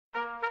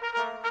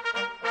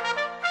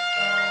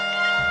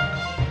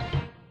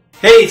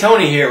Hey,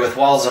 Tony here with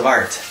Walls of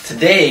Art.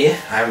 Today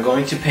I'm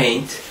going to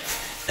paint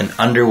an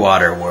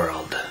underwater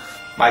world.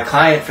 My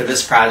client for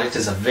this project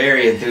is a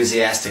very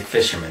enthusiastic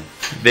fisherman.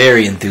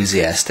 Very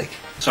enthusiastic.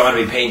 So I'm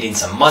going to be painting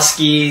some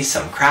muskies,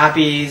 some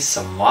crappies,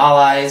 some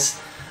walleyes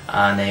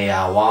on a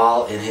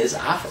wall in his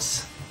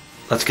office.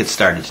 Let's get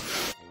started.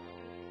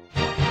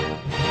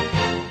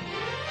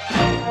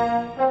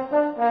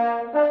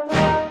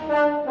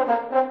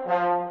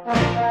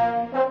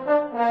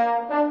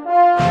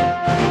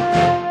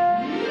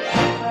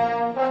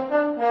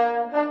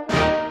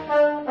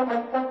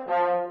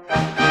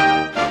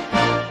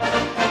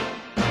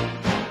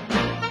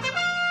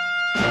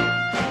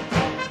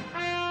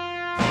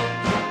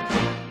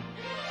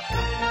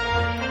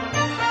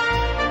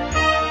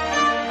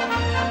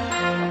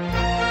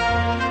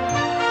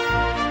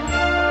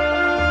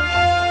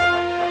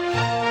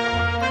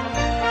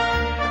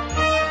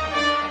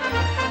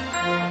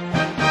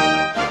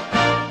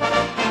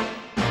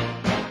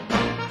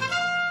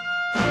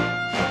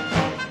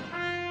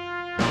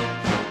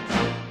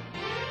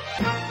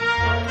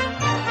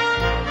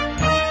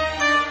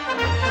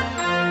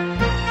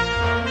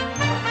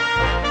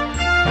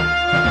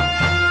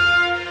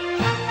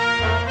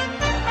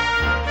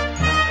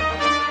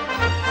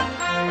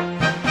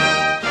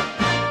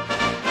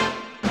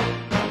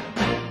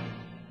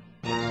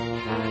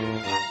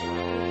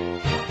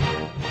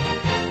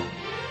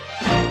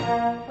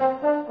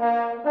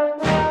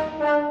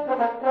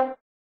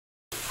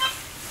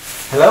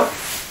 Hello?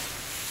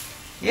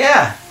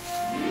 Yeah.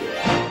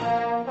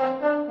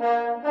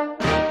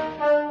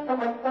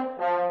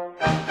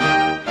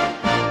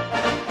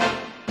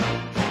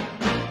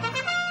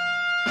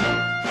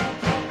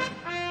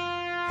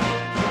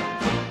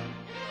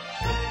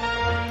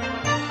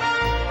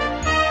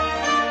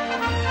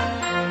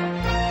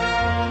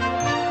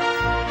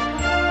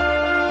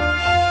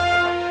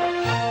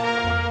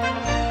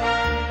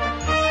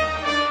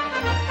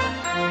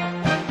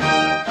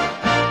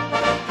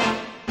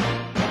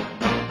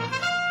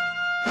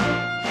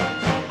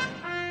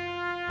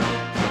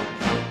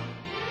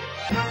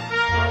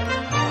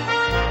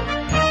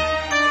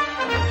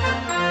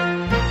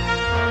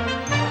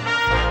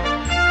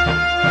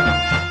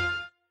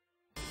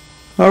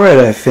 Alright,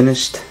 I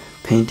finished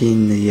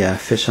painting the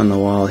fish on the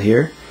wall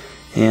here,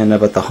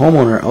 but the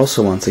homeowner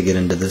also wants to get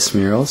into this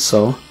mural,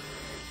 so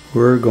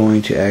we're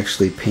going to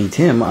actually paint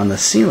him on the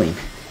ceiling.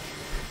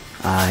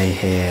 I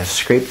have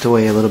scraped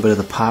away a little bit of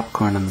the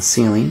popcorn on the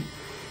ceiling,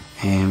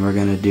 and we're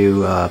going to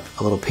do a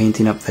little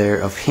painting up there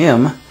of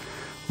him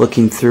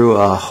looking through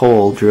a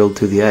hole drilled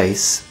through the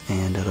ice,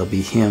 and it'll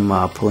be him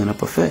pulling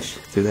up a fish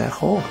through that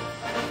hole.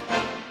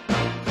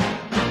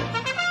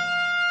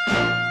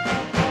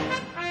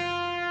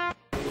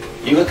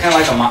 You look kind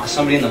of like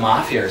somebody in the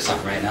mafia or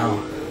something right now.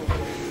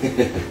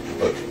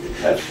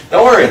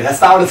 Don't worry,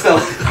 that's not what it's going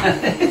to look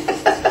like.